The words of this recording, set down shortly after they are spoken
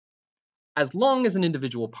As long as an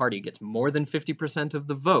individual party gets more than 50% of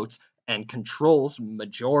the votes and controls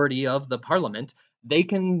majority of the parliament, they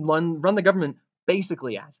can run the government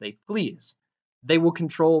basically as they please. They will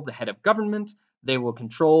control the head of government, they will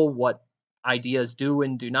control what ideas do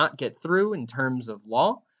and do not get through in terms of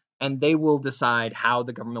law, and they will decide how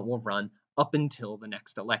the government will run up until the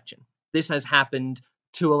next election. This has happened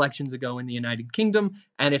 2 elections ago in the United Kingdom,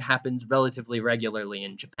 and it happens relatively regularly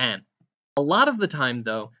in Japan. A lot of the time,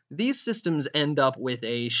 though, these systems end up with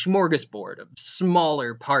a smorgasbord of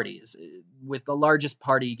smaller parties, with the largest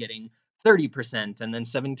party getting 30% and then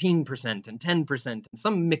 17% and 10% and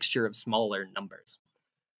some mixture of smaller numbers.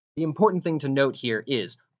 The important thing to note here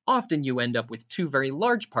is often you end up with two very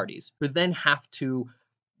large parties who then have to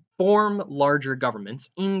form larger governments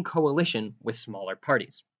in coalition with smaller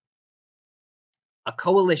parties. A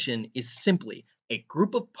coalition is simply a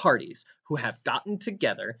group of parties who have gotten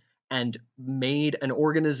together and made an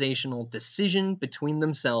organizational decision between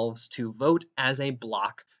themselves to vote as a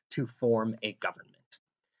bloc to form a government.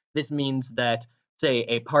 This means that, say,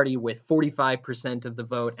 a party with 45% of the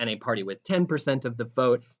vote and a party with 10% of the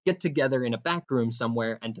vote get together in a back room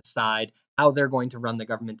somewhere and decide how they're going to run the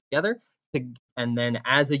government together. And then,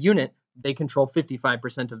 as a unit, they control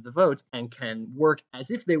 55% of the votes and can work as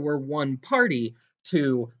if they were one party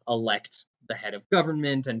to elect the head of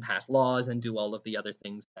government and pass laws and do all of the other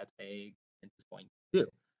things that a government is going to do.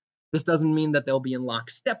 This doesn't mean that they'll be in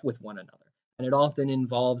lockstep with one another, and it often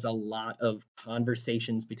involves a lot of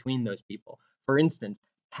conversations between those people. For instance,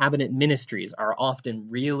 cabinet ministries are often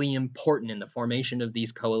really important in the formation of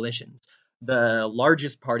these coalitions. The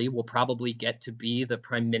largest party will probably get to be the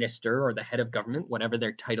prime minister or the head of government, whatever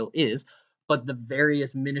their title is, but the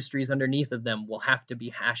various ministries underneath of them will have to be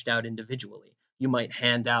hashed out individually. You might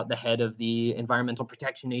hand out the head of the Environmental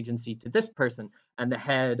Protection Agency to this person, and the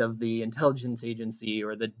head of the intelligence agency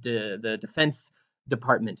or the defense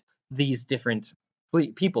department, these different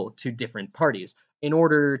people to different parties in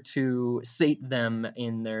order to sate them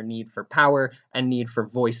in their need for power and need for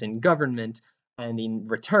voice in government, and in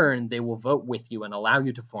return they will vote with you and allow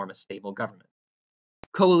you to form a stable government.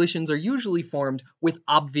 Coalitions are usually formed with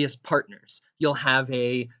obvious partners. You'll have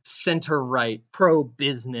a center right, pro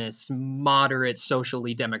business, moderate,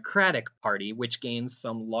 socially democratic party, which gains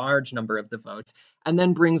some large number of the votes, and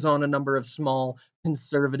then brings on a number of small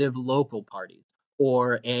conservative local parties,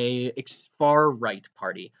 or a far right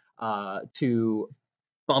party to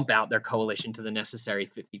bump out their coalition to the necessary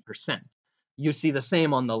 50%. You see the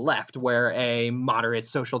same on the left, where a moderate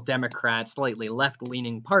social democrat, slightly left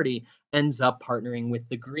leaning party ends up partnering with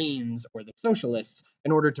the Greens or the Socialists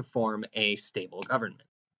in order to form a stable government.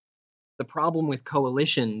 The problem with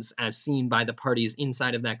coalitions, as seen by the parties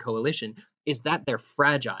inside of that coalition, is that they're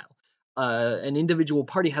fragile. An individual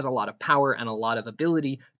party has a lot of power and a lot of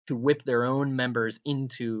ability to whip their own members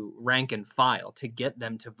into rank and file to get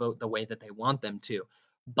them to vote the way that they want them to.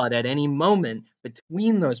 But at any moment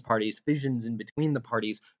between those parties, fissions in between the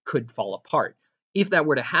parties could fall apart. If that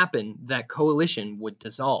were to happen, that coalition would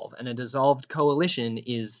dissolve, and a dissolved coalition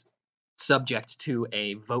is subject to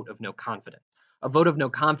a vote of no confidence. A vote of no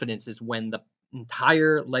confidence is when the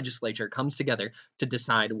entire legislature comes together to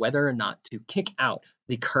decide whether or not to kick out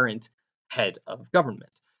the current head of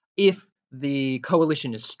government. If the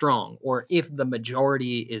coalition is strong, or if the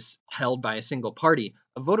majority is held by a single party,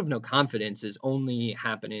 a vote of no confidence is only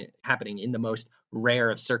happening in the most rare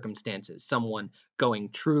of circumstances, someone going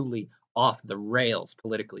truly off the rails,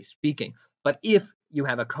 politically speaking. But if you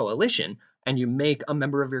have a coalition and you make a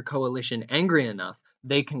member of your coalition angry enough,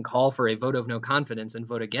 they can call for a vote of no confidence and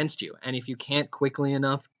vote against you. And if you can't quickly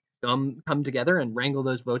enough come together and wrangle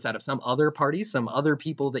those votes out of some other party, some other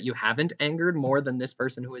people that you haven't angered more than this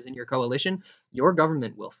person who is in your coalition, your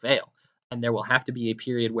government will fail. And there will have to be a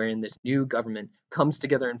period wherein this new government comes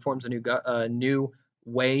together and forms a new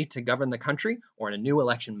way to govern the country, or a new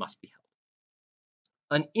election must be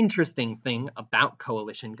held. An interesting thing about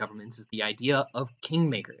coalition governments is the idea of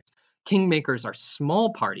kingmakers. Kingmakers are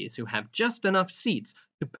small parties who have just enough seats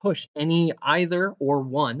to push either or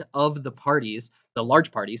one of the parties, the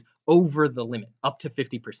large parties, over the limit, up to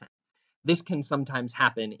 50%. This can sometimes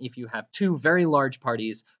happen if you have two very large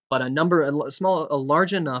parties, but a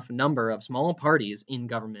large enough number of small parties in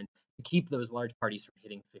government to keep those large parties from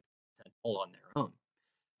hitting 50% all on their own.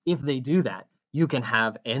 If they do that, you can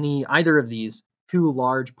have either of these two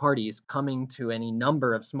large parties coming to any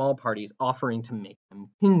number of small parties offering to make them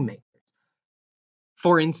kingmakers.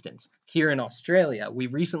 For instance, here in Australia, we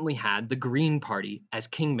recently had the Green Party as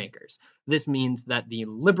kingmakers. This means that the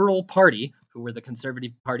Liberal Party, who were the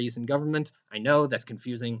conservative parties in government, I know that's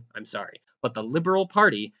confusing, I'm sorry, but the Liberal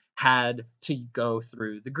Party had to go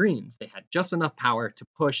through the Greens. They had just enough power to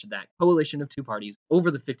push that coalition of two parties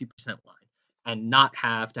over the 50% line and not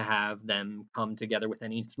have to have them come together with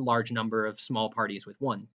any large number of small parties with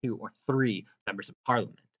 1, 2, or 3 members of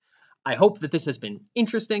parliament. I hope that this has been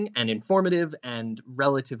interesting and informative and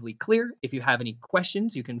relatively clear. If you have any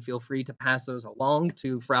questions, you can feel free to pass those along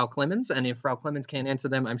to Frau Clemens. And if Frau Clemens can't answer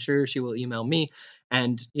them, I'm sure she will email me.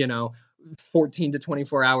 And, 14 to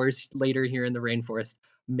 24 hours later here in the rainforest,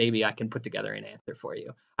 maybe I can put together an answer for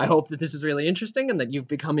you. I hope that this is really interesting and that you've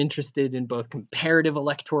become interested in both comparative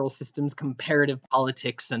electoral systems, comparative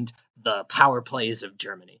politics, and the power plays of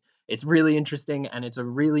Germany. It's really interesting, and it's a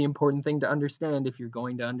really important thing to understand if you're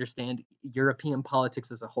going to understand European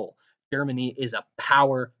politics as a whole. Germany is a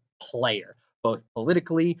power player, both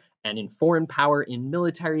politically and in foreign power, in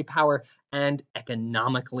military power, and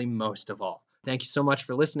economically most of all. Thank you so much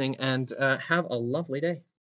for listening, and have a lovely day.